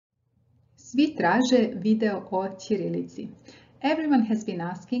Svi traže video o ćirilici. Everyone has been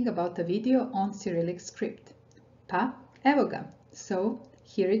asking about a video on Cyrillic script. Pa, evo ga. So,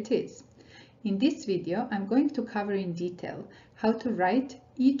 here it is. In this video, I'm going to cover in detail how to write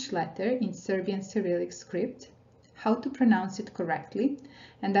each letter in Serbian Cyrillic script, how to pronounce it correctly,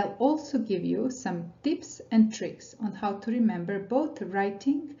 and I'll also give you some tips and tricks on how to remember both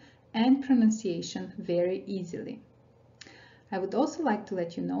writing and pronunciation very easily. I would also like to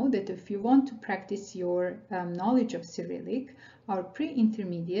let you know that if you want to practice your knowledge of Cyrillic, our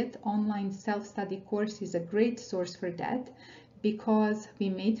pre-intermediate online self-study course is a great source for that, because we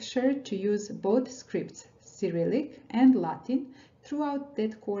made sure to use both scripts, Cyrillic and Latin, throughout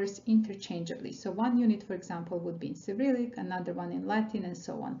that course interchangeably. So one unit, for example, would be in Cyrillic, another one in Latin, and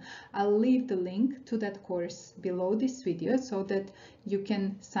so on. I'll leave the link to that course below this video so that you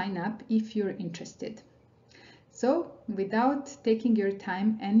can sign up if you're interested. So, without taking your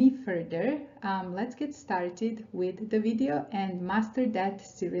time any further, let's get started with the video and master that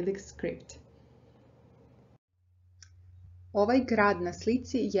Cyrillic script. Ovaj grad na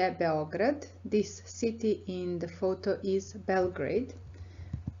slici je Beograd. This city in the photo is Belgrade.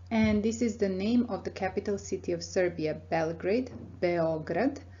 And this is the name of the capital city of Serbia, Belgrade,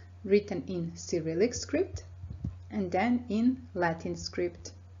 Beograd, written in Cyrillic script and then in Latin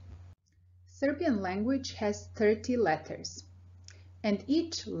script. Serbian language has 30 letters, and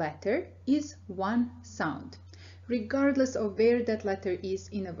each letter is one sound, regardless of where that letter is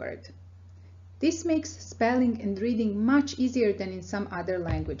in a word. This makes spelling and reading much easier than in some other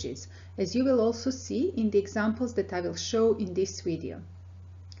languages, as you will also see in the examples that I will show in this video.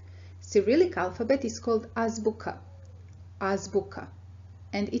 Cyrillic alphabet is called Azbuka, Azbuka,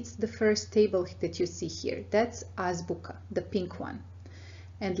 and it's the first table that you see here. That's Azbuka, the pink one.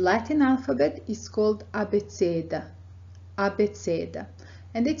 And Latin alphabet is called Abeceda, Abeceda,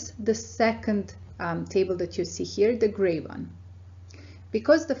 and it's the second table that you see here, the gray one.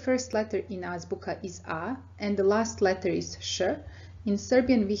 Because the first letter in Azbuka is A and the last letter is Sh, in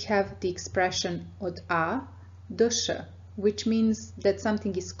Serbian we have the expression od A do Š, which means that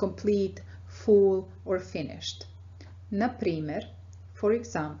something is complete, full, or finished. Na primer, for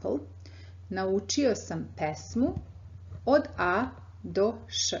example, naučio sam pesmu od A do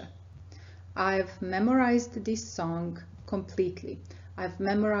Š. I've memorized this song completely. I've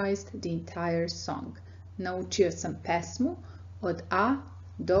memorized the entire song. Naučio sam pesmu od A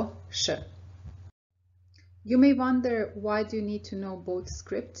do Š. You may wonder, why do you need to know both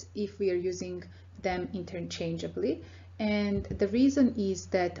scripts if we are using them interchangeably? And the reason is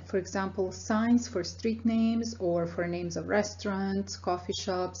that, for example, signs for street names or for names of restaurants, coffee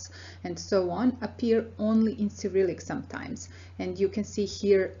shops, and so on appear only in Cyrillic sometimes. And you can see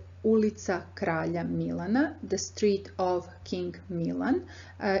here Ulica Kralja Milana, the street of King Milan,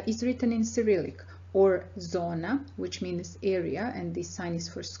 is written in Cyrillic. Or zona, which means area, and this sign is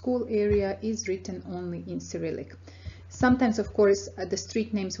for school area, is written only in Cyrillic. Sometimes, of course, the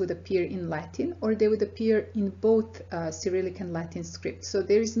street names would appear in Latin, or they would appear in both Cyrillic and Latin scripts. So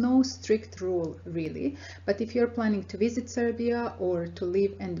there is no strict rule, really. But if you're planning to visit Serbia or to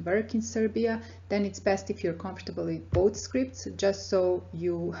live and work in Serbia, then it's best if you're comfortable with both scripts, just so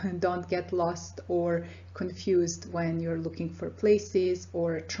you don't get lost or confused when you're looking for places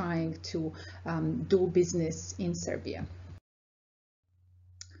or trying to do business in Serbia.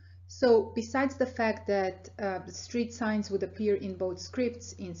 So besides the fact that street signs would appear in both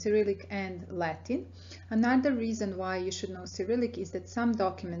scripts, in Cyrillic and Latin, another reason why you should know Cyrillic is that some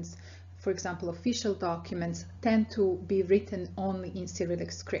documents, for example official documents, tend to be written only in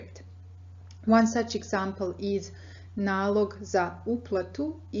Cyrillic script. One such example is nalog za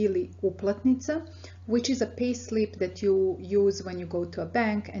uplatu ili uplatnica, which is a pay slip that you use when you go to a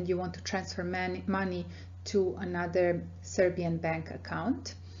bank and you want to transfer money to another Serbian bank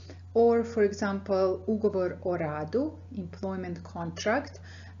account. Or, for example, ugovor o radu, employment contract.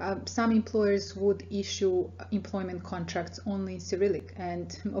 Some employers would issue employment contracts only in Cyrillic,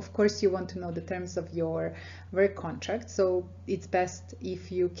 and of course you want to know the terms of your work contract, so it's best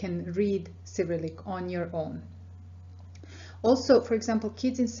if you can read Cyrillic on your own. Also, for example,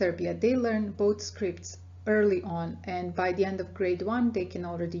 kids in Serbia, they learn both scripts early on, and by the end of grade 1 they can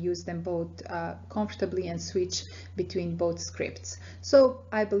already use them both comfortably and switch between both scripts. So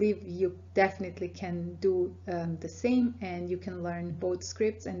I believe you definitely can do the same, and you can learn both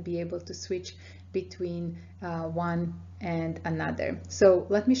scripts and be able to switch between one and another. So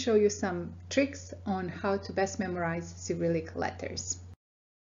let me show you some tricks on how to best memorize Cyrillic letters.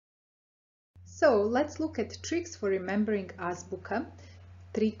 So let's look at tricks for remembering Azbuka.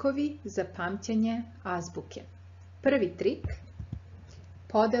 Trikovi za pamćenje azbuke. Prvi trik.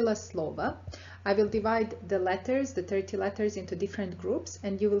 podela slova. I will divide the letters, the 30 letters, into different groups,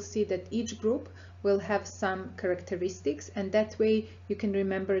 and you will see that each group will have some characteristics, and that way you can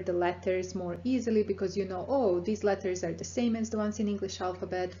remember the letters more easily because you know, oh, these letters are the same as the ones in English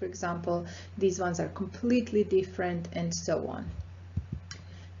alphabet, for example, these ones are completely different, and so on.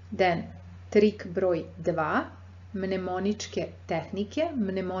 Then, trik broj 2, mnemoničke tehnike,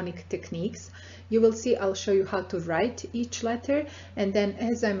 mnemonic techniques. You will see I'll show you how to write each letter, and then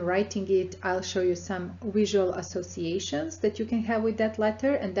as I'm writing it, I'll show you some visual associations that you can have with that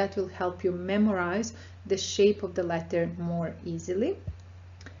letter, and that will help you memorize the shape of the letter more easily.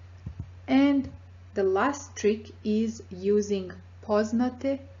 And the last trick is using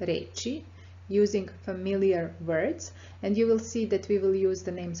poznate reči, using familiar words, and you will see that we will use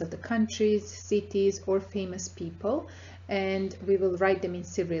the names of the countries, cities, or famous people, and we will write them in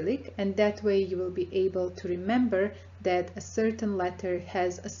Cyrillic, and that way you will be able to remember that a certain letter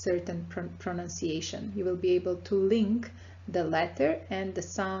has a certain pronunciation. You will be able to link the letter and the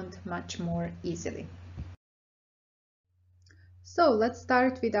sound much more easily. So let's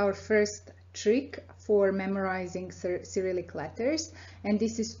start with our first trick for memorizing Cyrillic letters, and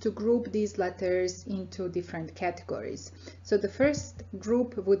this is to group these letters into different categories. So the first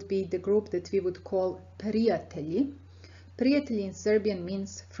group would be the group that we would call prijatelji. Prijatelji in Serbian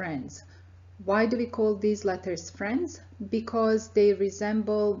means friends. Why do we call these letters friends? Because they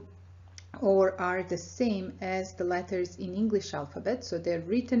resemble or are the same as the letters in English alphabet, so they're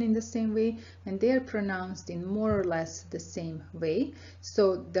written in the same way and they are pronounced in more or less the same way.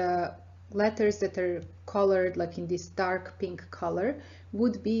 So the letters that are colored like in this dark pink color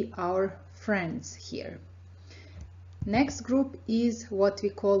would be our friends here. Next group is what we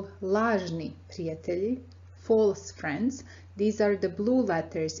call lažni prijatelji, false friends. These are the blue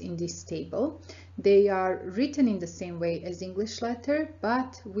letters in this table. They are written in the same way as English letter,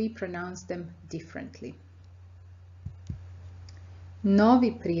 but we pronounce them differently.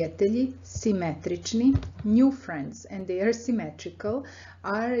 Novi prijatelji, simetrični, new friends, and they are symmetrical,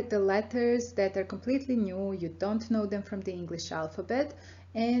 are the letters that are completely new. You don't know them from the English alphabet,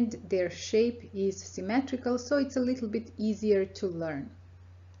 and their shape is symmetrical, so it's a little bit easier to learn.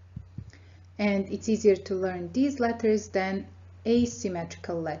 And it's easier to learn these letters than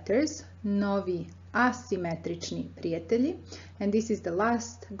asymmetrical letters, novi asimetrični prijatelji, and this is the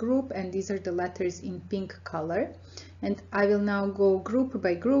last group, and these are the letters in pink color. And I will now go group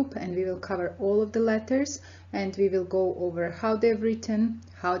by group, and we will cover all of the letters, and we will go over how they're written,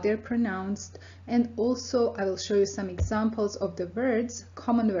 how they're pronounced, and also I will show you some examples of the words,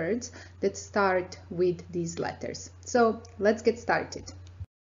 common words, that start with these letters. So let's get started.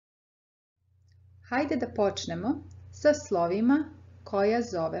 Hajde da počnemo sa slovima koja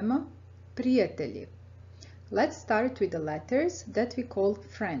zovemo prijatelji. Let's start with the letters that we call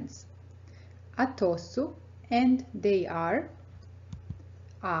friends. A to su, and they are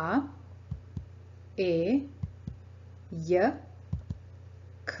A, E, J,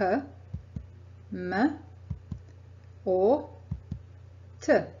 K, M, O,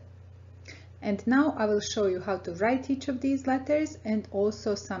 T. And now I will show you how to write each of these letters and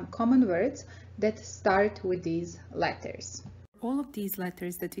also some common words that start with these letters. All of these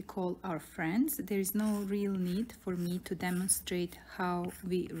letters that we call our friends, there is no real need for me to demonstrate how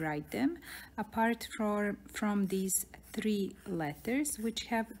we write them, apart from these three letters, which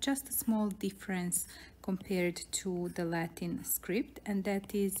have just a small difference compared to the Latin script, and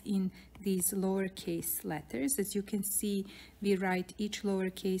that is in these lowercase letters. As you can see, we write each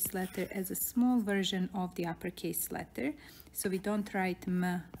lowercase letter as a small version of the uppercase letter. So we don't write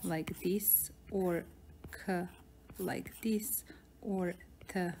M like this, or K like this, or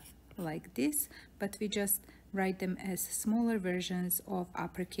T like this, but we just write them as smaller versions of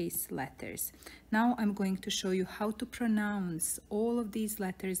uppercase letters. Now I'm going to show you how to pronounce all of these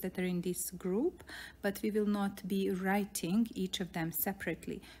letters that are in this group, but we will not be writing each of them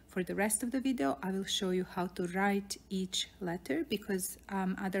separately. For the rest of the video, I will show you how to write each letter because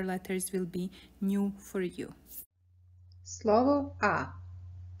other letters will be new for you. Slovo A.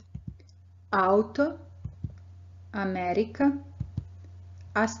 Auto, America,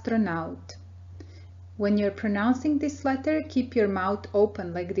 astronaut. When you're pronouncing this letter, keep your mouth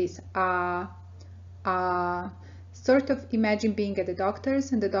open like this. Sort of imagine being at the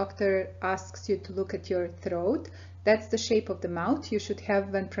doctor's and the doctor asks you to look at your throat. That's the shape of the mouth you should have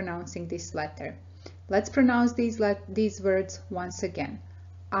when pronouncing this letter. Let's pronounce these words once again.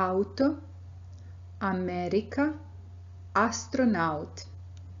 Auto, America, astronaut.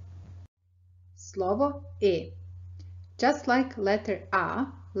 Slovo E. Just like letter A,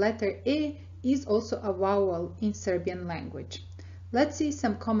 letter E is also a vowel in Serbian language. Let's see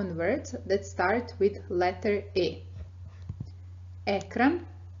some common words that start with letter E. Ekran,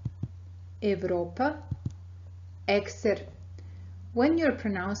 Evropa, ekser. When you're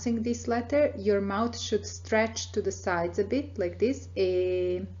pronouncing this letter, your mouth should stretch to the sides a bit, like this.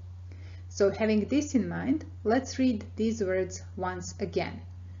 E. So having this in mind, let's read these words once again.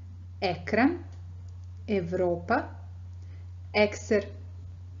 Ekran, Evropa, ekser.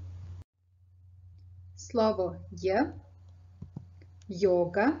 Slovo J,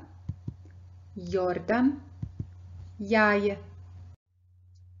 yoga, Jordan, jaje.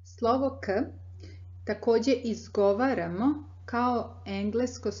 Slovo K također izgovaramo kao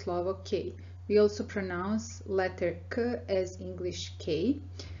englesko slovo K. We also pronounce letter K as English K.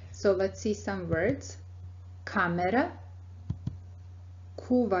 So let's see some words. Kamera,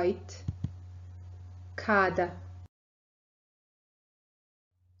 Kuwait, kada.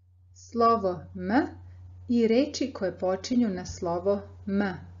 Slovo M i reči koje počinju na slovo M.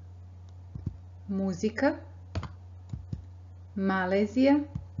 Muzika, Malezija,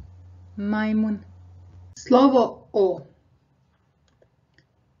 majmun. Slovo O.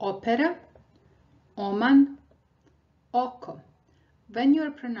 Opera, Oman, oko. When you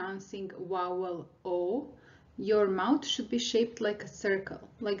are pronouncing vowel O, your mouth should be shaped like a circle,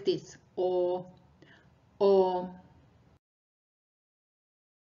 like this. O, O.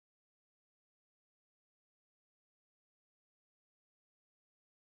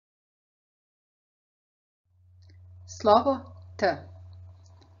 Slovo T.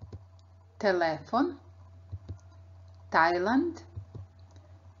 Telefon, Thailand,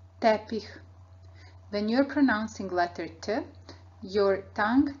 tepih. When you're pronouncing letter T, your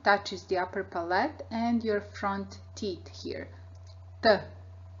tongue touches the upper palate and your front teeth here. T,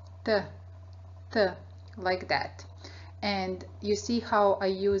 T, T, like that. And you see how I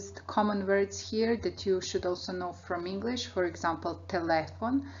used common words here that you should also know from English. For example,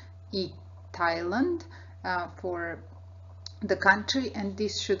 telefon i Thailand for the country, and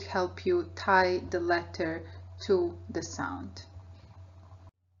this should help you tie the letter to the sound.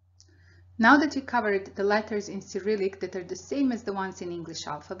 Now that we covered the letters in Cyrillic that are the same as the ones in English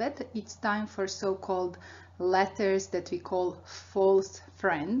alphabet, it's time for so-called letters that we call false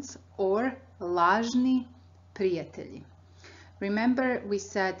friends or lažni prijatelji. Remember, we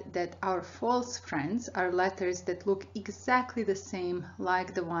said that our false friends are letters that look exactly the same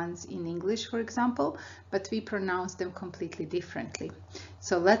like the ones in English, for example, but we pronounce them completely differently.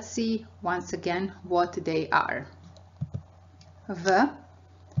 So let's see once again what they are. V,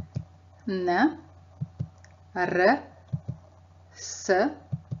 N, R, S,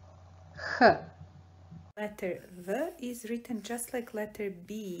 H. Letter V is written just like letter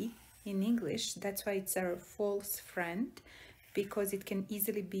B in English. That's why it's our false friend, because it can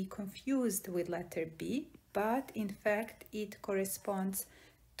easily be confused with letter B, but in fact it corresponds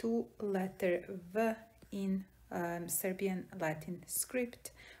to letter V in Serbian Latin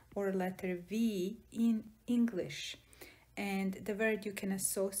script or letter V in English. And the word you can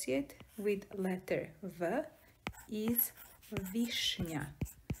associate with letter V is višnja,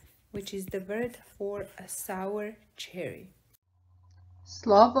 which is the word for a sour cherry.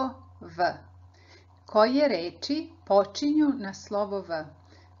 Slovo V. Koje reči počinju na slovo V?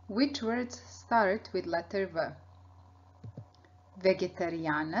 Which words start with letter V?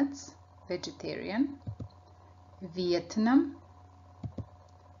 Vegetarijanac, vegetarian. Vietnam,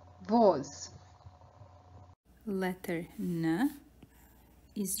 voz. Letter N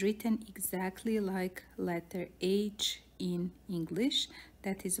is written exactly like letter H in English.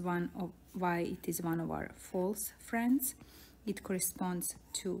 That is why it is one of our false friends. It corresponds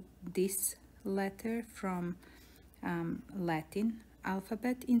to this letter from Latin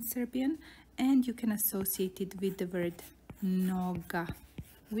alphabet in Serbian, and you can associate it with the word noga,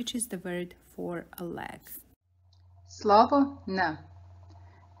 which is the word for a leg. Slovo N.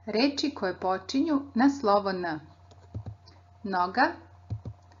 Reči koje počinju na slovo N. Noga,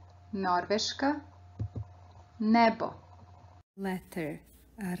 Norveška, nebo. Letter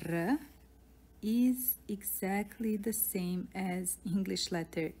R is exactly the same as English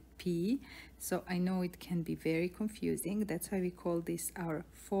letter P, so I know it can be very confusing. That's why we call this our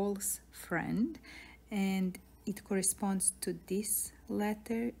false friend, and it corresponds to this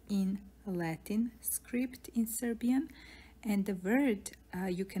letter in Latin script in Serbian, and the word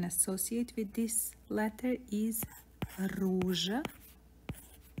you can associate with this letter is ruža,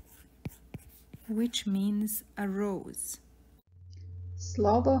 which means a rose.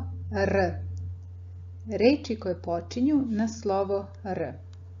 Slovo R. Reči koje počinju na slovo R.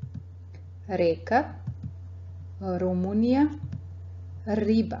 Reka, Rumunija,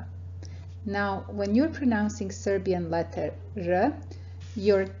 riba. Now, when you're pronouncing Serbian letter R,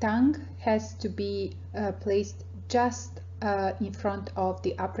 your tongue has to be placed just in front of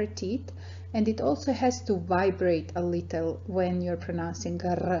the upper teeth, and it also has to vibrate a little when you're pronouncing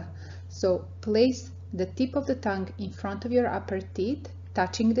R. So place the tip of the tongue in front of your upper teeth,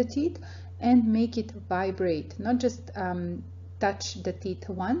 touching the teeth, and make it vibrate. Not just touch the teeth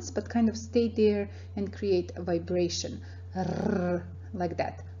once, but kind of stay there and create a vibration. R, like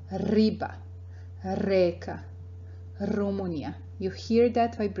that. Riba, reka, Rumunia. You hear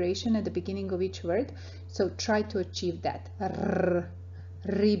that vibration at the beginning of each word, so try to achieve that. R,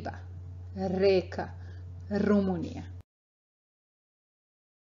 riba, reka, Rumunia.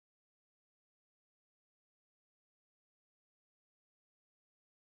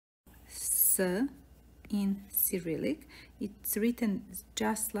 S in Cyrillic, it's written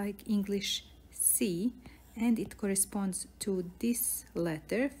just like English C, and it corresponds to this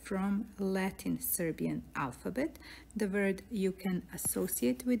letter from Latin Serbian alphabet. The word you can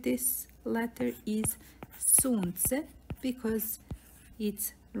associate with this letter is sunce, because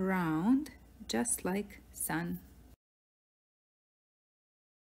it's round, just like sun.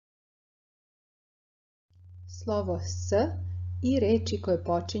 Slovo S i reči koje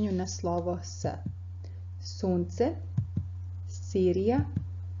počinju na slovo S. Sunce, Syria,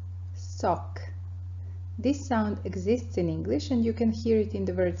 sock. This sound exists in English, and you can hear it in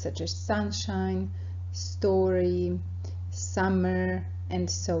the words such as sunshine, story, summer, and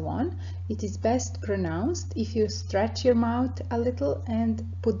so on. It is best pronounced if you stretch your mouth a little and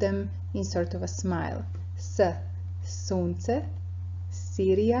put them in sort of a smile. S, sunce,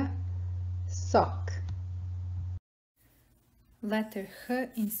 Syria, sock. Letter H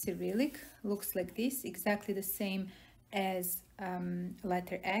in Cyrillic looks like this, exactly the same as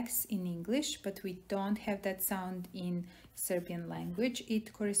letter X in English, but we don't have that sound in Serbian language.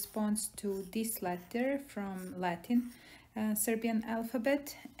 It corresponds to this letter from Latin Serbian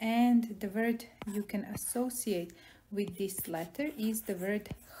alphabet, and the word you can associate with this letter is the word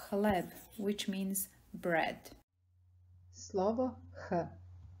hleb, which means bread. Slovo H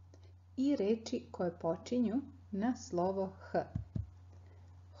i reči koje počinju na slovo H.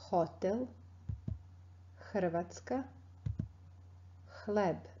 Hotel, Hrvatska,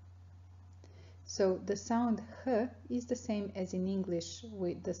 hleb. So the sound H is the same as in English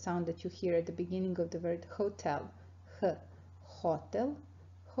with the sound that you hear at the beginning of the word hotel. H, hotel,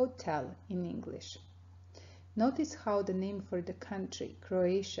 hotel in English. Notice how the name for the country,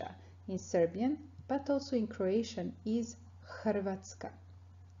 Croatia, in Serbian, but also in Croatian, is Hrvatska.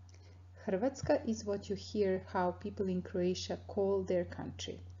 Hrvatska is what you hear how people in Croatia call their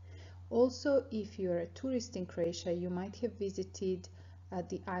country. Also, if you're a tourist in Croatia, you might have visited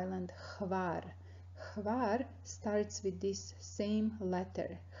the island Hvar. Hvar starts with this same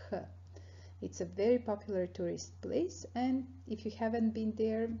letter, H. It's a very popular tourist place, and if you haven't been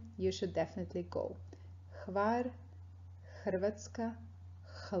there, you should definitely go. Hvar, Hrvatska,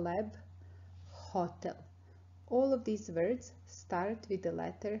 hleb, hotel. All of these words start with the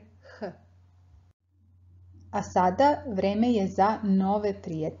letter H. A sada vreme je za nove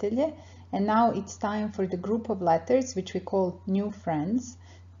prijatelje, and now it's time for the group of letters which we call new friends.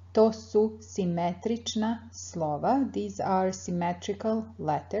 To su simetrična slova. These are symmetrical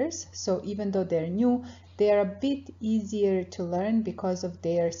letters, so even though they're new, they are a bit easier to learn because of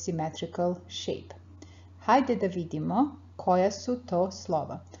their symmetrical shape. Hajde da vidimo koja su to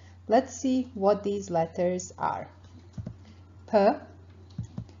slova. Let's see what these letters are. P,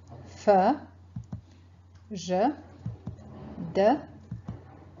 F, Ž, D,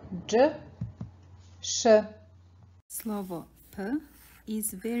 Đ, Š. Slovo P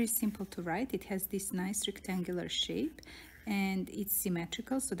is very simple to write. It has this nice rectangular shape and it's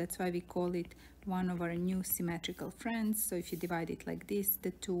symmetrical, so that's why we call it one of our new symmetrical friends. So if you divide it like this,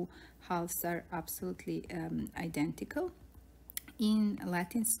 the two halves are absolutely identical. In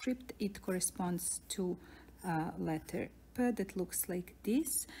Latin script, it corresponds to letter P that looks like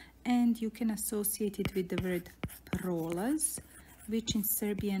this, and you can associate it with the word prolaz, which in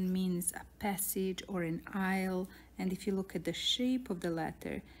Serbian means a passage or an aisle. And if you look at the shape of the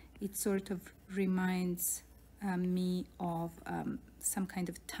letter, it sort of reminds me of some kind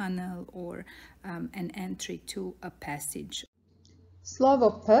of tunnel or an entry to a passage.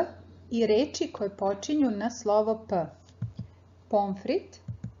 Slovo P i reči koje počinju na slovo P. Pomfrit,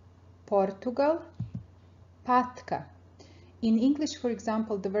 Portugal, patka. In English, for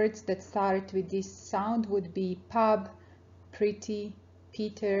example, the words that start with this sound would be pub, pretty,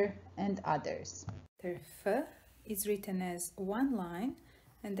 Peter, and others. The F is written as one line,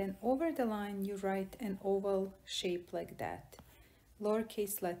 and then over the line you write an oval shape like that.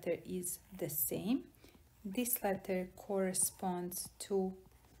 lowercase letter is the same. This letter corresponds to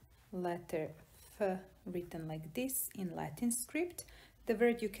letter F written like this in Latin script. The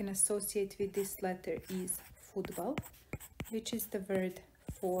word you can associate with this letter is football, which is the word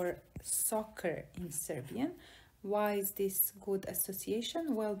for soccer in Serbian. Why is this good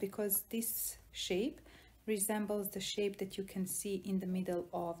association? Well, because this shape resembles the shape that you can see in the middle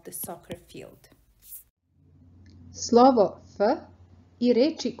of the soccer field. Slovo F I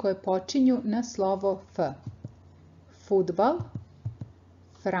reči koje počinju na slovo F. Fudbal,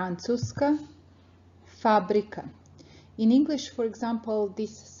 Francuska, fabrika. In English, for example,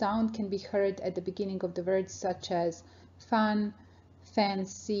 this sound can be heard at the beginning of the words such as fun,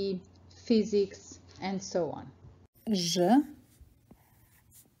 fancy, physics, and so on. Ž.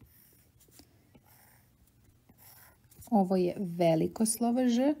 Ovo je veliko slovo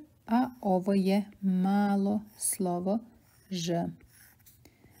Ž, a ovo je malo slovo Ž.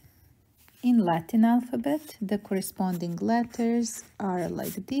 In Latin alphabet, the corresponding letters are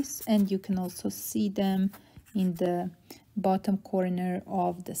like this, and you can also see them in the bottom corner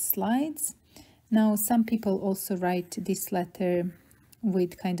of the slides. Now, some people also write this letter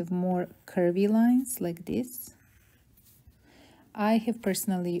with kind of more curvy lines like this. I have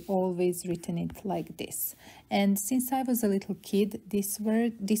personally always written it like this. And since I was a little kid, this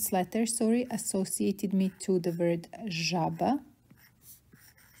letter, associated me to the word žaba,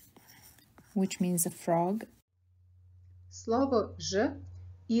 which means a frog. Slovo Ž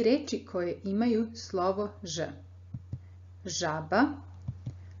I reči koje imaju slovo Ž. Žaba,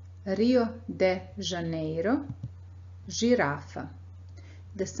 Rio de Janeiro, žirafa.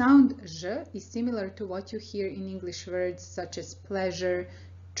 The sound Ž is similar to what you hear in English words such as pleasure,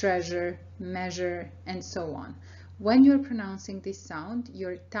 treasure, measure, and so on. When you're pronouncing this sound,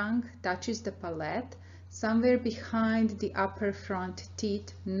 your tongue touches the palate somewhere behind the upper front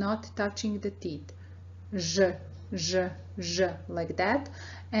teeth, not touching the teeth. Ž, ž, ž, like that.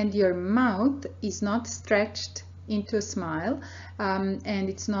 And your mouth is not stretched into a smile, and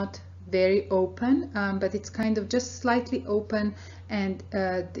it's not very open, but it's kind of just slightly open, and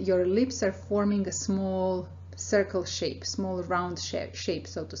your lips are forming a small circle shape, small round shape,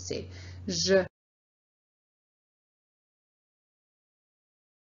 so to say. Ž.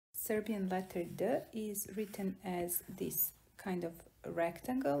 Serbian letter D is written as this kind of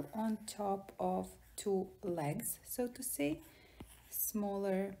rectangle on top of two legs, so to say.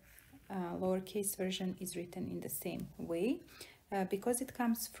 Smaller lowercase version is written in the same way. Because it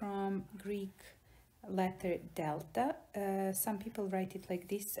comes from Greek letter delta, some people write it like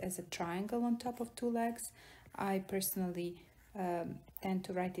this as a triangle on top of two legs. I personally tend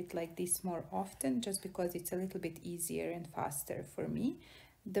to write it like this more often, just because it's a little bit easier and faster for me.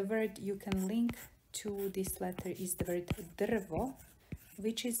 The word you can link to this letter is the word drvo,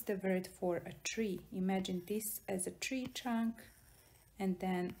 which is the word for a tree. Imagine this as a tree trunk and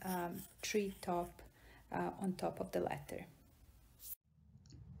then tree top on top of the letter.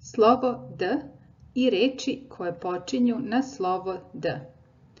 Slovo D I reči koje počinju na slovo D.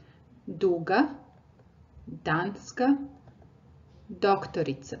 Duga, Danska,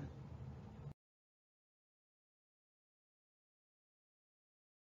 doktorica.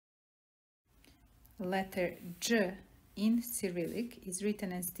 Letter J in Cyrillic is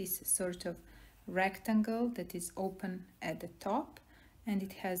written as this sort of rectangle that is open at the top, and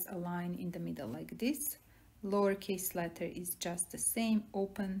it has a line in the middle like this. Lowercase letter is just the same,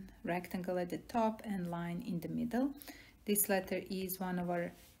 open rectangle at the top and line in the middle. This letter is one of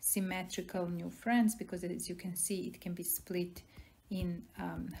our symmetrical new friends because, as you can see, it can be split in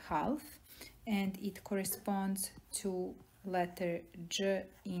half, and it corresponds to letter J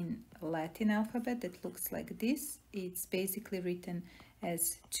in Latin alphabet that looks like this. It's basically written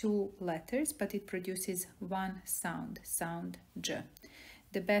as two letters, but it produces one sound J.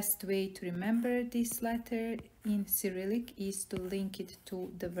 The best way to remember this letter in Cyrillic is to link it to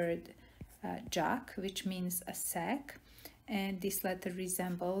the word jak, which means a sack, and this letter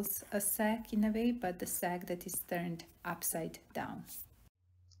resembles a sack in a way, but the sack that is turned upside down.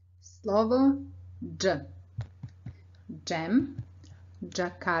 Slovo J. Džem,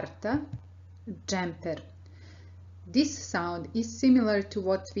 Jakarta, džemper. This sound is similar to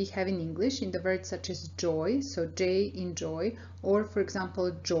what we have in English in the words such as joy, so J in joy, or for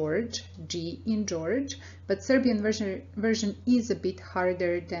example George, G in George, but Serbian version is a bit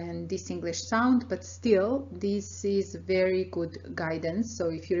harder than this English sound, but still this is very good guidance. So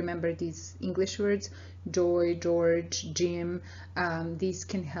if you remember these English words, joy, George, Jim, these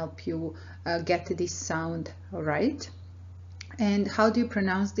can help you get this sound right. And how do you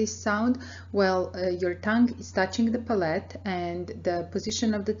pronounce this sound? Well, your tongue is touching the palate and the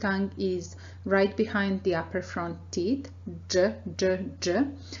position of the tongue is right behind the upper front teeth, j, j, j,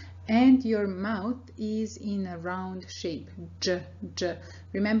 and your mouth is in a round shape, j, j.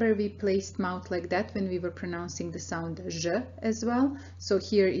 Remember we placed mouth like that when we were pronouncing the sound j as well. So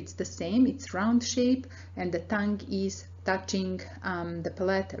here it's the same, it's round shape and the tongue is touching the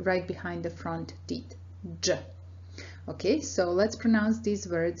palate right behind the front teeth, j. Okay, so let's pronounce these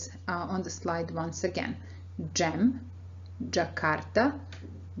words on the slide once again. Jam, Jakarta,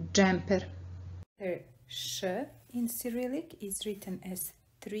 jumper. The sh in Cyrillic is written as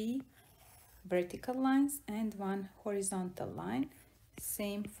 3 vertical lines and 1 horizontal line.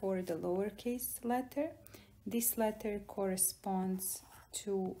 Same for the lowercase letter. This letter corresponds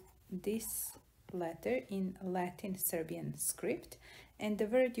to this letter in Latin Serbian script, and the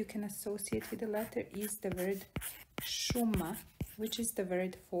word you can associate with the letter is the word šuma, which is the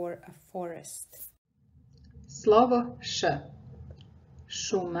word for a forest. Slovo š.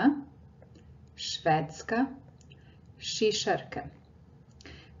 Šuma, Švedska, šišarka.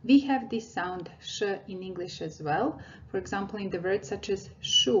 We have this sound sh in English as well, for example in the words such as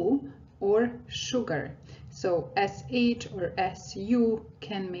shoe or sugar. So sh or su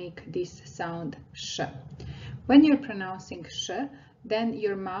can make this sound sh. When you're pronouncing sh, then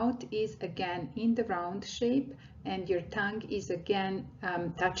your mouth is again in the round shape and your tongue is again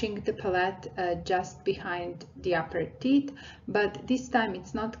touching the palate just behind the upper teeth, but this time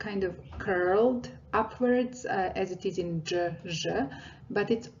it's not kind of curled upwards as it is in j, j, but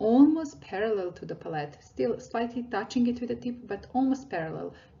it's almost parallel to the palate, still slightly touching it with the tip, but almost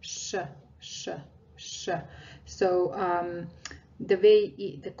parallel, sh, sh, sh. So the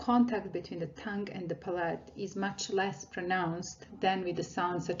way the contact between the tongue and the palate is much less pronounced than with the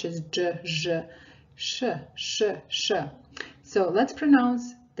sounds such as j, j, sh, sh, sh. So let's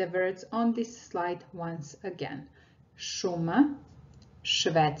pronounce the words on this slide once again. Šuma,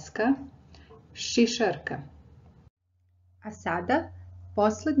 Švedska, šišarka. A sada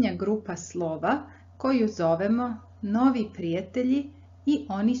posljednja grupa slova koju zovemo novi prijatelji i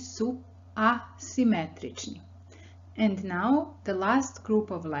oni su asimetrični. And now the last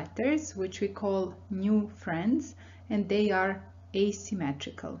group of letters which we call new friends, and they are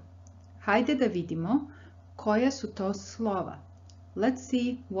asymmetrical. Hajde da vidimo koja su to slova. Let's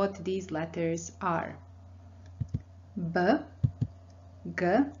see what these letters are. B, G,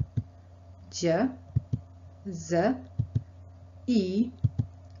 Đ, Z, I,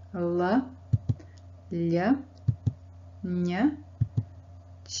 L, Lj, Nj,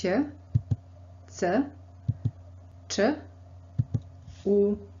 Ć, C, Č,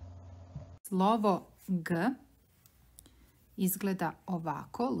 U. Slovo G izgleda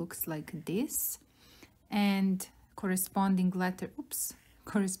ovako, looks like this, and corresponding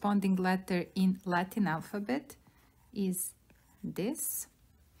letter in Latin alphabet is this.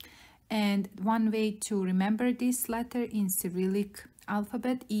 And one way to remember this letter in Cyrillic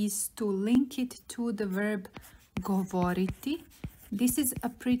alphabet is to link it to the verb govoriti. This is a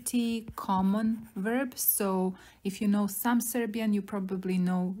pretty common verb, so if you know some Serbian, you probably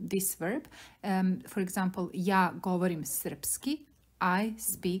know this verb. For example, ja govorim srpski, I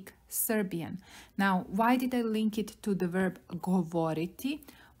speak Serbian. Now, why did I link it to the verb govoriti?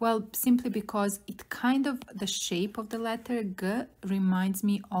 Well, simply because the shape of the letter G reminds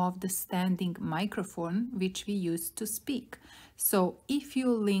me of the standing microphone which we use to speak. So if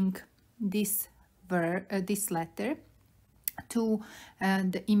you link this letter to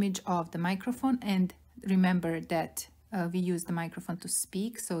the image of the microphone, and remember that we use the microphone to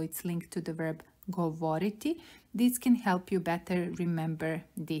speak, so it's linked to the verb govoriti. This can help you better remember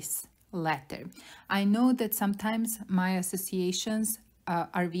this letter. I know that sometimes my associations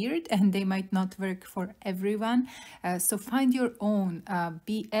are weird and they might not work for everyone, so find your own,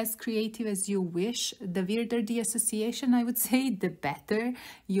 be as creative as you wish. The weirder the association, I would say, the better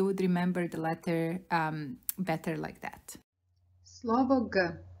you would remember the letter better like that. Slovo G.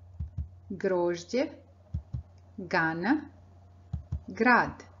 Grožđe, Gana,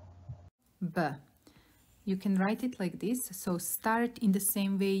 grad. B. You can write it like this, so start in the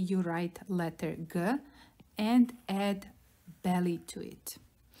same way you write letter G and add belly to it.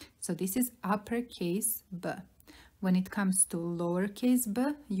 So this is uppercase B. When it comes to lowercase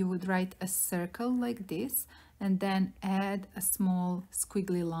b, you would write a circle like this and then add a small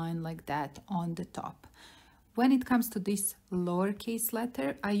squiggly line like that on the top. When it comes to this lowercase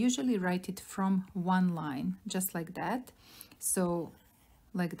letter, I usually write it from one line, just like that. So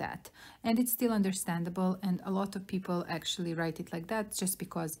like that, and it's still understandable, and a lot of people actually write it like that just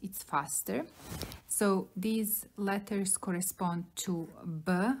because it's faster. So these letters correspond to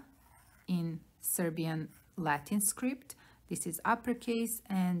B in Serbian Latin script. This is uppercase,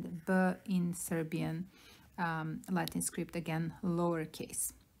 and B in Serbian Latin script, again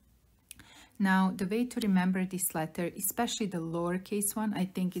lowercase. Now, the way to remember this letter, especially the lowercase one, I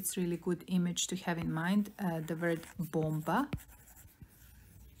think it's really good image to have in mind, the word bomba.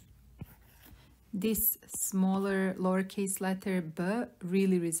 This smaller lowercase letter B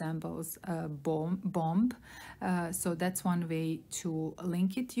really resembles a bomb, so that's one way to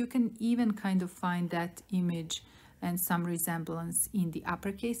link it. You can even kind of find that image and some resemblance in the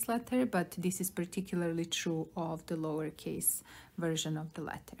uppercase letter, but this is particularly true of the lowercase version of the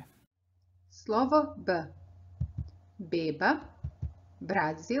letter. Slovo B. Beba,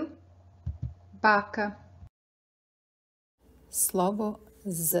 Brazil, baka. Slovo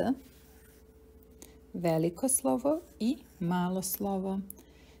Z. Veliko slovo i malo slovo.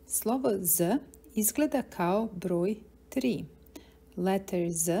 Slovo Z izgleda kao broj 3. Letter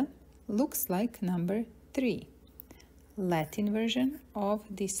Z looks like number 3. Latin version of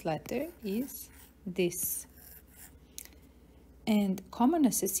this letter is this. And common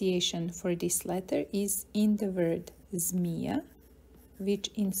association for this letter is in the word zmija, which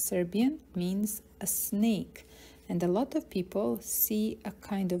in Serbian means a snake. And a lot of people see a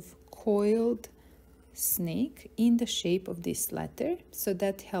kind of coiled snake in the shape of this letter, so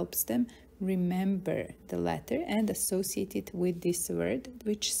that helps them remember the letter and associate it with this word,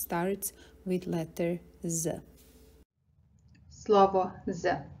 which starts with letter Z. Slovo Z.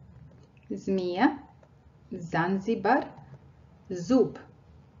 Zmija, Zanzibar, zub.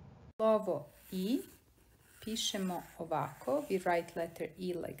 Slovo I pišemo ovako. We write letter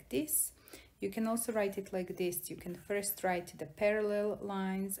E like this. You can also write it like this. You can first write the parallel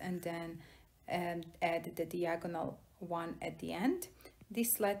lines and then add the diagonal one at the end.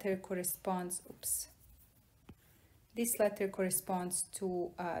 This letter corresponds, this letter corresponds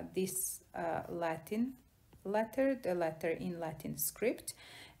to this Latin letter, the letter in Latin script,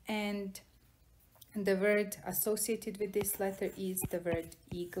 and the word associated with this letter is the word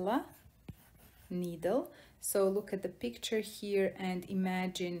igla, needle. So look at the picture here and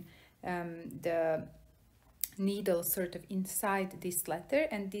imagine the needle sort of inside this letter,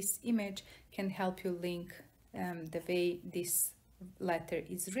 and this image can help you link the way this letter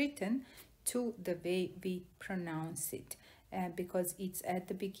is written to the way we pronounce it, because it's at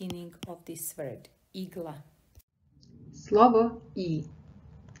the beginning of this word, igla. Slovo I.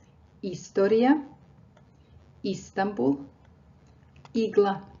 Istorija, Istanbul,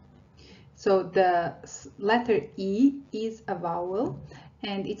 igla. So the letter E is a vowel,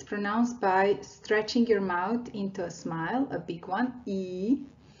 and it's pronounced by stretching your mouth into a smile, a big one, E.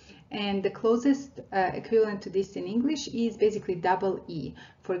 And the closest equivalent to this in English is basically double E.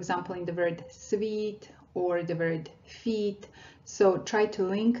 For example, in the word sweet or the word feet. So try to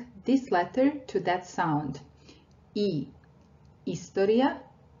link this letter to that sound. I. Istorija,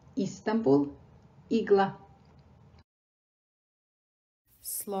 Istanbul, igla.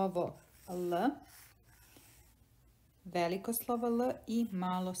 Slovo L. Veliko slovo L I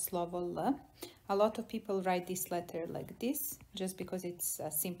malo slovo L. A lot of people write this letter like this, just because it's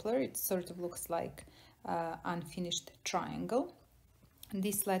simpler. It sort of looks like unfinished triangle.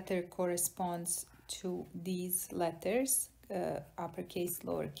 This letter corresponds to these letters, uppercase,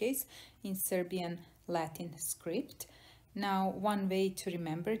 lowercase, in Serbian Latin script. Now, one way to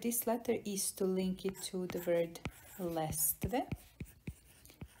remember this letter is to link it to the word lestve,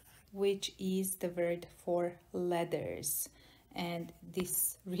 which is the word for leathers. And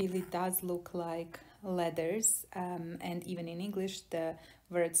this really does look like leathers, and even in English the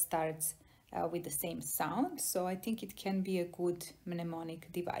word starts with the same sound, so I think it can be a good mnemonic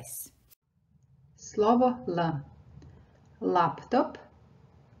device. Slovo L. Laptop,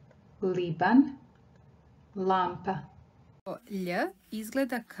 liban, lampa. Lj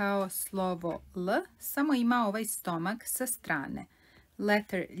izgleda kao slovo L, samo ima ovaj stomak sa strane.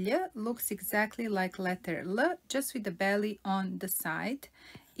 Letter Lj looks exactly like letter L, just with the belly on the side.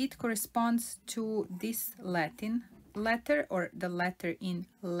 It corresponds to this Latin letter, or the letter in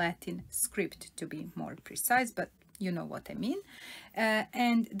Latin script to be more precise, but you know what I mean.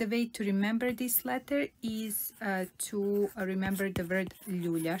 And the way to remember this letter is to remember the word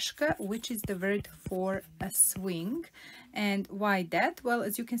ljuljaška, which is the word for a swing. And why that? Well,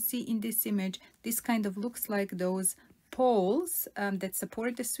 as you can see in this image, this kind of looks like those poles that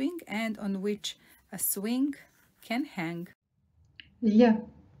support the swing and on which a swing can hang. Lj.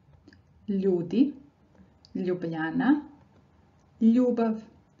 Ljudi, Ljubljana, ljubav.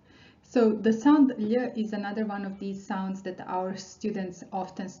 So the sound L is another one of these sounds that our students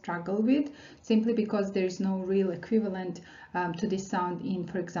often struggle with, simply because there is no real equivalent to this sound in,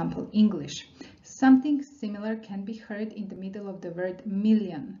 for example, English. Something similar can be heard in the middle of the word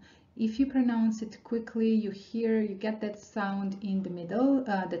million. If you pronounce it quickly, you get that sound in the middle,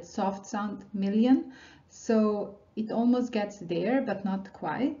 that soft sound million. So it almost gets there, but not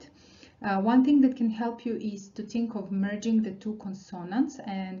quite. One thing that can help you is to think of merging the two consonants,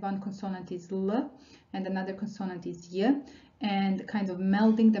 and one consonant is L and another consonant is Y, and kind of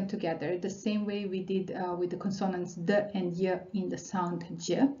melding them together the same way we did with the consonants D and Y in the sound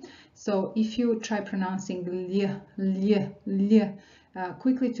J. So if you try pronouncing L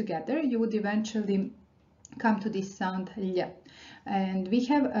quickly together, you would eventually come to this sound L. And we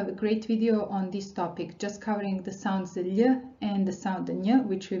have a great video on this topic, just covering the sounds L and the sound N,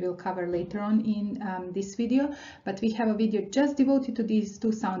 which we will cover later on in this video. But we have a video just devoted to these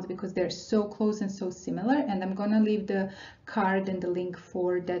two sounds because they're so close and so similar, and I'm gonna leave the card and the link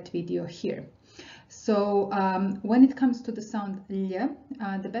for that video here. So when it comes to the sound L,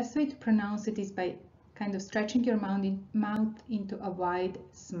 the best way to pronounce it is by kind of stretching your mouth into a wide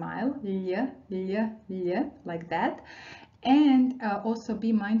smile, L, like that. And also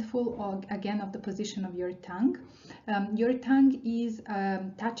be mindful again of the position of your tongue. Your tongue is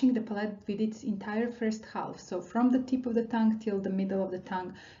touching the palate with its entire first half. So from the tip of the tongue till the middle of the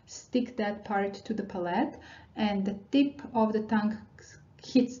tongue, stick that part to the palate, and the tip of the tongue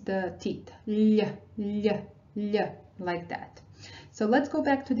hits the teeth. L, like that. So let's go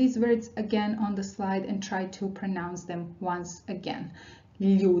back to these words again on the slide and try to pronounce them once again.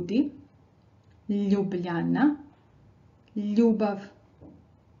 Ljudi, Ljubljana, Ljubav.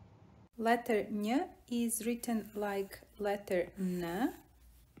 Letter N is written like letter N,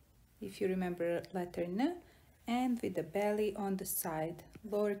 if you remember letter N, and with the belly on the side.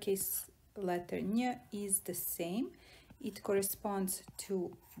 Lowercase letter N is the same. It corresponds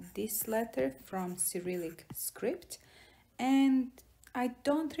to this letter from Cyrillic script, and I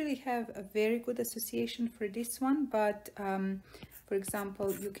don't really have a very good association for this one, but for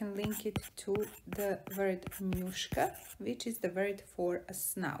example, you can link it to the word njuška, which is the word for a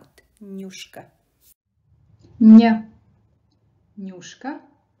snout. Njuška. Nja, njuška,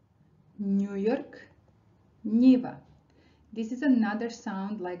 New York, njiva. This is another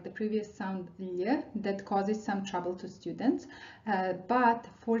sound like the previous sound L that causes some trouble to students, but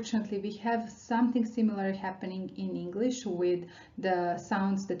fortunately we have something similar happening in English with the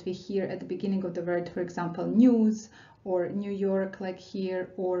sounds that we hear at the beginning of the word, for example, news, or New York, like here,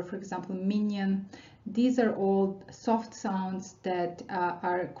 or for example, minion. These are all soft sounds that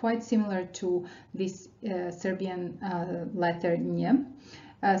are quite similar to this Serbian letter N.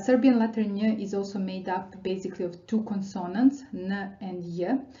 Serbian letter N is also made up basically of two consonants, N and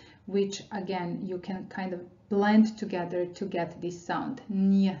Y, which again you can kind of blend together to get this sound.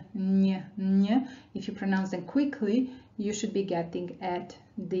 N, N, N. If you pronounce them quickly, you should be getting at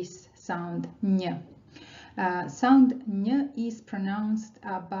this sound N. Sound N is pronounced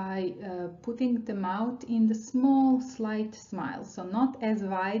by putting the mouth in the small, slight smile. So not as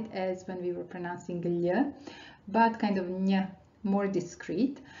wide as when we were pronouncing L, but kind of N, more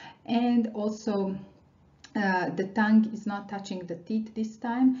discreet. And also the tongue is not touching the teeth this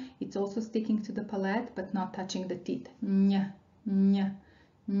time. It's also sticking to the palate, but not touching the teeth. N, N,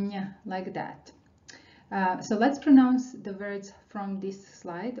 N, like that. So let's pronounce the words from this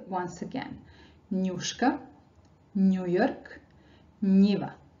slide once again. Njuška, New York,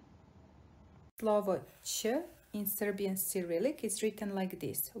 njiva. Slovo Č in Serbian Cyrillic is written like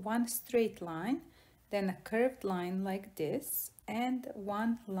this. One straight line, then a curved line like this, and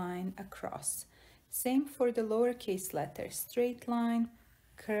one line across. Same for the lowercase letter, straight line,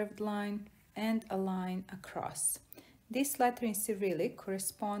 curved line, and a line across. This letter in Cyrillic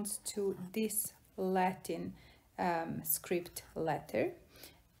corresponds to this Latin script letter.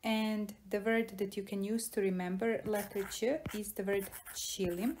 And the word that you can use to remember letter Ch is the word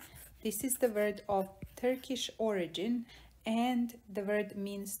çilim. This is the word of Turkish origin, and the word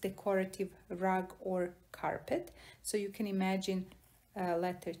means decorative rug or carpet. So you can imagine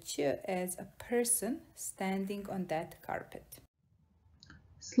letter Ch as a person standing on that carpet.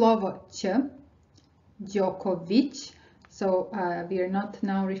 Slovo Č, Djokovic. So we are not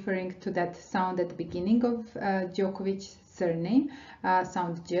now referring to that sound at the beginning of Djokovic's surname,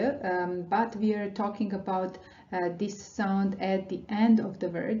 sound J, but we are talking about this sound at the end of the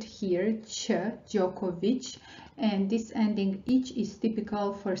word here, Ch, Djokovic, and this ending ich is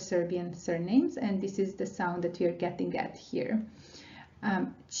typical for Serbian surnames, and this is the sound that we are getting at here.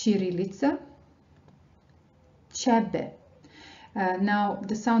 Ćirilica, Ćebe. Now,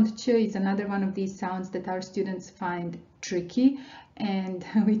 the sound ch is another one of these sounds that our students find tricky, and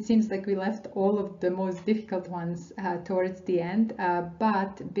it seems like we left all of the most difficult ones towards the end,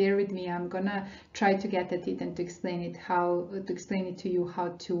 but bear with me, I'm gonna try to get at it and to explain it to you how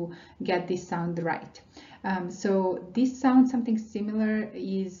to get this sound right. So this sound, something similar,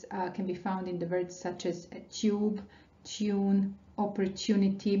 can be found in the words such as tube, tune,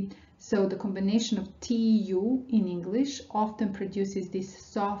 opportunity. So the combination of TU in English often produces this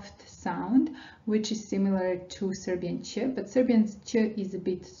soft sound, which is similar to Serbian ch, but Serbian's ch is a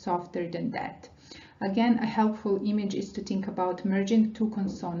bit softer than that. Again, a helpful image is to think about merging two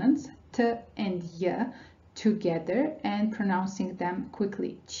consonants, t and y, together and pronouncing them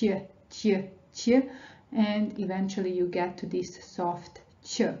quickly, ch, ch, ch, and eventually you get to this soft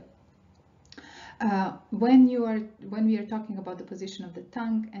ch. When we are talking about the position of the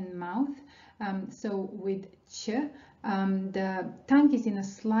tongue and mouth, so with ch, the tongue is in a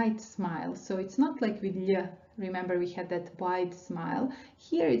slight smile, so it's not like with l. Remember, we had that wide smile.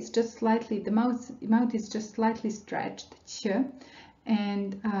 Here it's just slightly, the mouth is just slightly stretched, ch,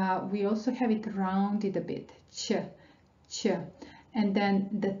 and we also have it rounded a bit, ch, ch, and then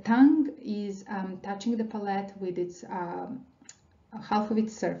the tongue is touching the palate with its half of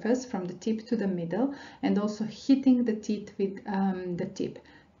its surface from the tip to the middle, and also hitting the teeth with the tip,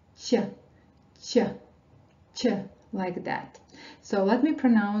 ch, ch, ch, like that. So let me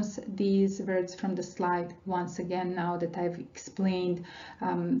pronounce these words from the slide once again now that I've explained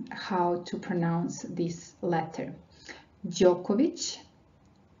how to pronounce this letter. Djokovic,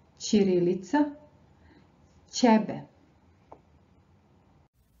 Ćirilica, ćebe.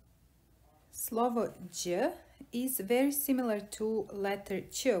 Slovo J is very similar to letter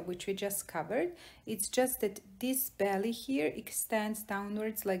ch, which we just covered. It's just that this belly here extends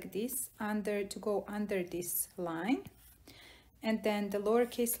downwards like this to go under this line, and then the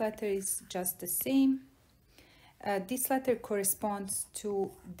lowercase letter is just the same. This letter corresponds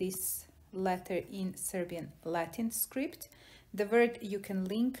to this letter in Serbian Latin script. The word you can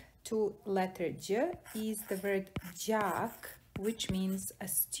link to letter J is the word đak, which means a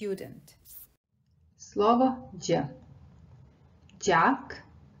student. Slovo Đ. Đak,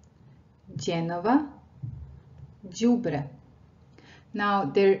 đenova, đubre. Now,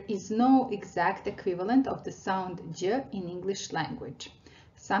 there is no exact equivalent of the sound J in English language.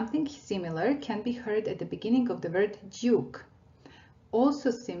 Something similar can be heard at the beginning of the word đuk. Also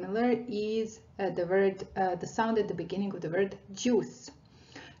similar is the sound at the beginning of the word juice.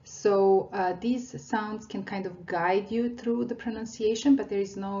 So these sounds can kind of guide you through the pronunciation, but there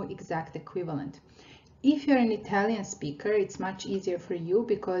is no exact equivalent. If you're an Italian speaker, it's much easier for you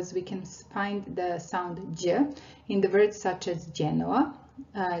because we can find the sound J in the words such as Genoa,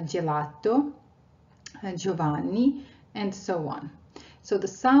 gelato, Giovanni, and so on. So the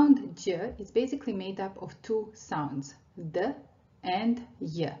sound J is basically made up of two sounds, D and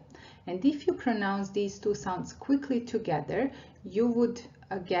Y. And if you pronounce these two sounds quickly together, you would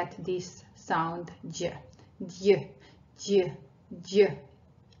get this sound J. J, J, J.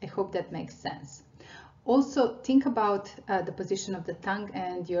 I hope that makes sense. Also, think about the position of the tongue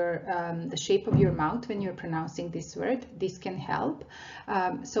and the shape of your mouth when you're pronouncing this word. This can help.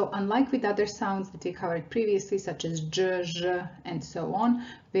 So unlike with other sounds that we covered previously, such as j, zh, and so on,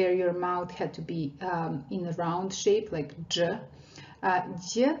 where your mouth had to be in a round shape like j,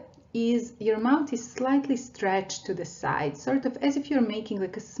 your mouth is slightly stretched to the side, sort of as if you're making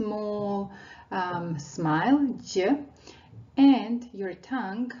like a small smile, j, and your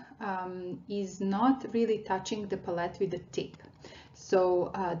tongue is not really touching the palate with the tip.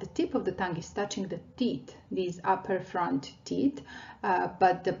 So the tip of the tongue is touching the teeth, these upper front teeth,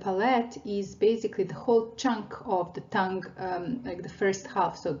 but the palate is basically the whole chunk of the tongue, like the first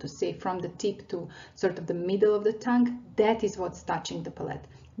half, so to say, from the tip to sort of the middle of the tongue. That is what's touching the palate.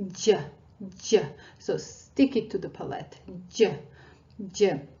 J, j. So stick it to the palate. J,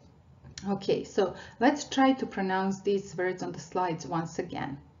 j. Okay, so let's try to pronounce these words on the slides once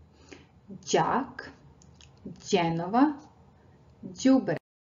again. Đak, đenova, đubre.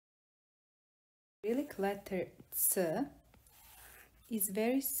 Cyrillic letter C is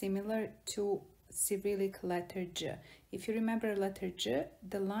very similar to Cyrillic letter J. If you remember letter J,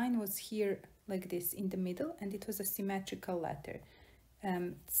 the line was here like this in the middle, and it was a symmetrical letter.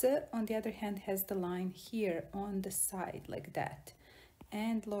 C, on the other hand, has the line here on the side like that.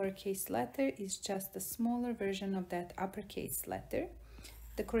 And lowercase letter is just a smaller version of that uppercase letter.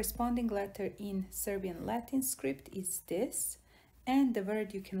 The corresponding letter in Serbian Latin script is this, and the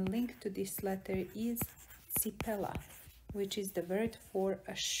word you can link to this letter is cipela, which is the word for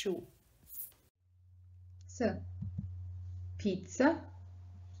a shoe. So, pizza,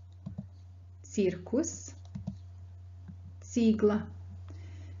 cirkus, cigla.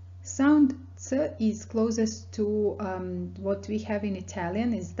 Sound C is closest to what we have in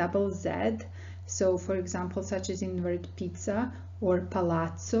Italian is double Z. So for example, such as in the word pizza or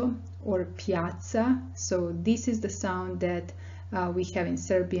palazzo or piazza. So this is the sound that we have in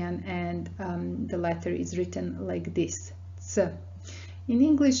Serbian, and the letter is written like this, C. In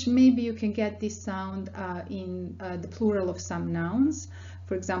English, maybe you can get this sound in the plural of some nouns.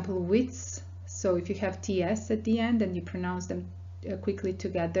 For example, wits. So if you have TS at the end and you pronounce them quickly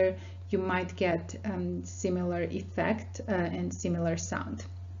together, you might get similar effect and similar sound.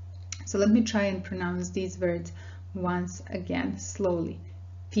 So let me try and pronounce these words once again slowly.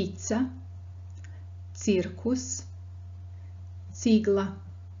 Pizza, cirkus, cigla.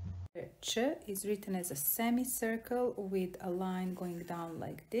 Ch is written as a semicircle with a line going down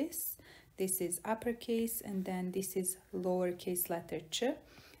like this. This is uppercase, and then this is lowercase letter ch.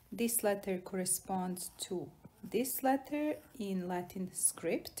 This letter corresponds to this letter in Latin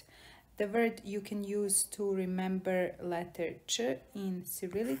script. The word you can use to remember letter ch in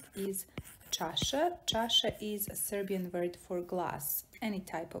Cyrillic is čaša. Čaša is a Serbian word for glass, any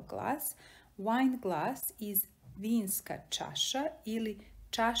type of glass. Wine glass is vinska čaša ili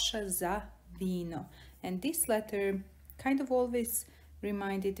čaša za vino. And this letter kind of always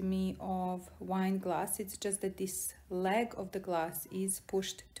reminded me of wine glass. It's just that this leg of the glass is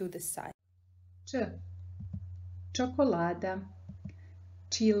pushed to the side. Č, čokolada,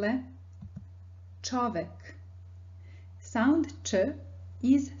 čile, čovek. Sound č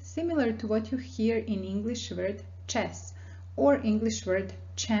is similar to what you hear in English word chess or English word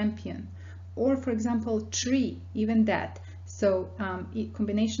champion, or for example tree, even that. So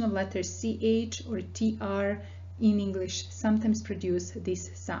combination of letters ch or tr in English sometimes produce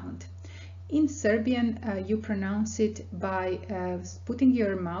this sound. In Serbian, you pronounce it by putting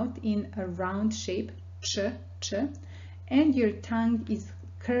your mouth in a round shape, ch, and your tongue is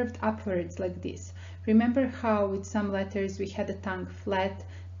curved upwards like this. Remember how with some letters we had the tongue flat,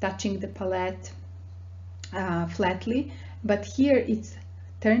 touching the palate flatly, but here it's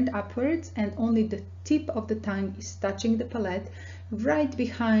turned upwards and only the tip of the tongue is touching the palate right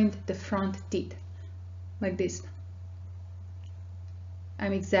behind the front teeth, like this.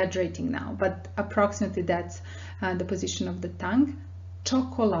 I'm exaggerating now, but approximately that's the position of the tongue.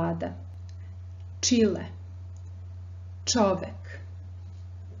 Čokolada, čile, čovek.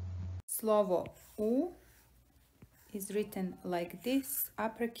 Slovo U is written like this,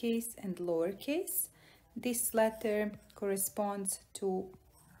 uppercase and lowercase. This letter corresponds to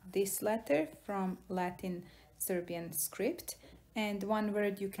this letter from Latin Serbian script. And one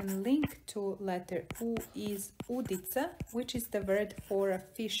word you can link to letter U is udica, which is the word for a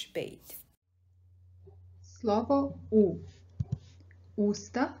fish bait. Slovo U.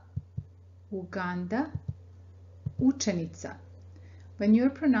 Usta, Uganda, učenica. When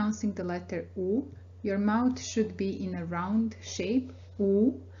you're pronouncing the letter U, your mouth should be in a round shape,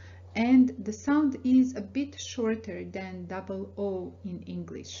 U, and the sound is a bit shorter than double O in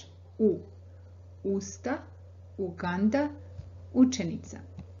English. U. Usta, Uganda, učenica.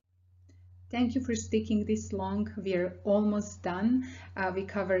 Thank you for sticking this long. We're almost done. We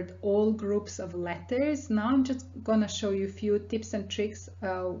covered all groups of letters. Now I'm just gonna show you a few tips and tricks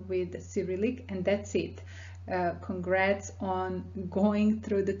with Cyrillic, and that's it. Congrats on going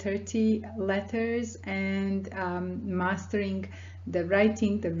through the 30 letters and mastering the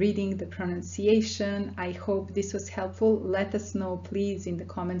writing, the reading, the pronunciation. I hope this was helpful. Let us know please in the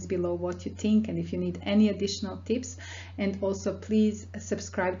comments below what you think and if you need any additional tips. And also please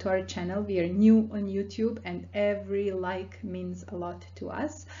subscribe to our channel. We are new on YouTube and every like means a lot to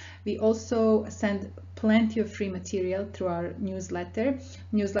us. We also send plenty of free material through our newsletter.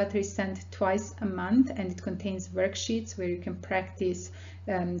 Newsletter is sent twice a month and it contains worksheets where you can practice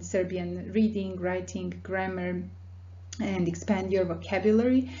Serbian reading, writing, grammar, and expand your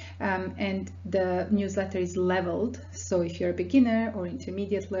vocabulary, and the newsletter is leveled, so if you're a beginner or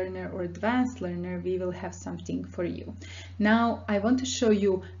intermediate learner or advanced learner, we will have something for you. Now I want to show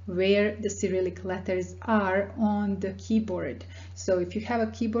you where the Cyrillic letters are on the keyboard. So if you have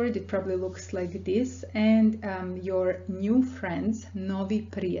a keyboard, it probably looks like this, and your new friends, novi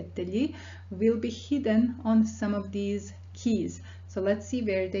prijatelji, will be hidden on some of these keys. So let's see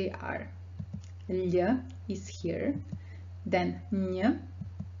where they are. L is here, then N,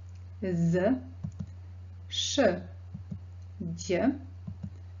 Z, Sh, J,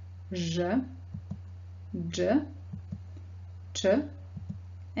 Ž, Dž, Č,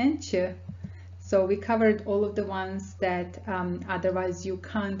 and Č. So we covered all of the ones that otherwise you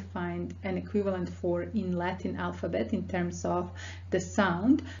can't find an equivalent for in Latin alphabet in terms of the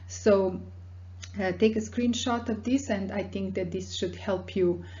sound. So take a screenshot of this, and I think that this should help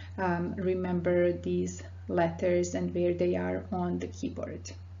you remember these letters and where they are on the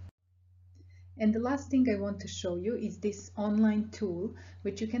keyboard. And the last thing I want to show you is this online tool,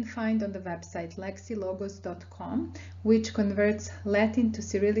 which you can find on the website lexilogos.com, which converts Latin to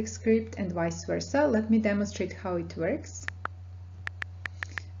Cyrillic script and vice versa. Let me demonstrate how it works.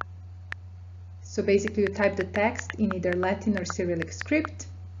 So basically you type the text in either Latin or Cyrillic script,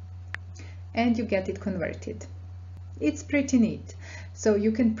 and you get it converted. It's pretty neat. So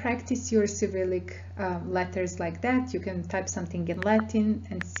you can practice your Cyrillic letters like that. You can type something in Latin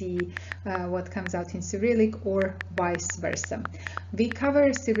and see what comes out in Cyrillic, or vice versa. We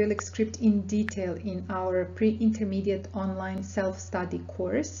cover Cyrillic script in detail in our pre-intermediate online self-study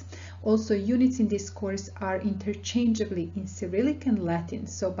course. Also, units in this course are interchangeably in Cyrillic and Latin.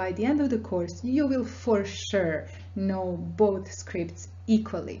 So by the end of the course, you will for sure know both scripts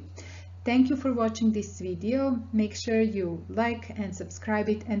equally. Thank you for watching this video. Make sure you like and subscribe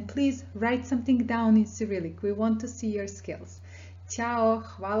it, and please write something down in Cyrillic. We want to see your skills. Ćao,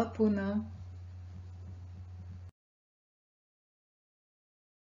 hvala puno.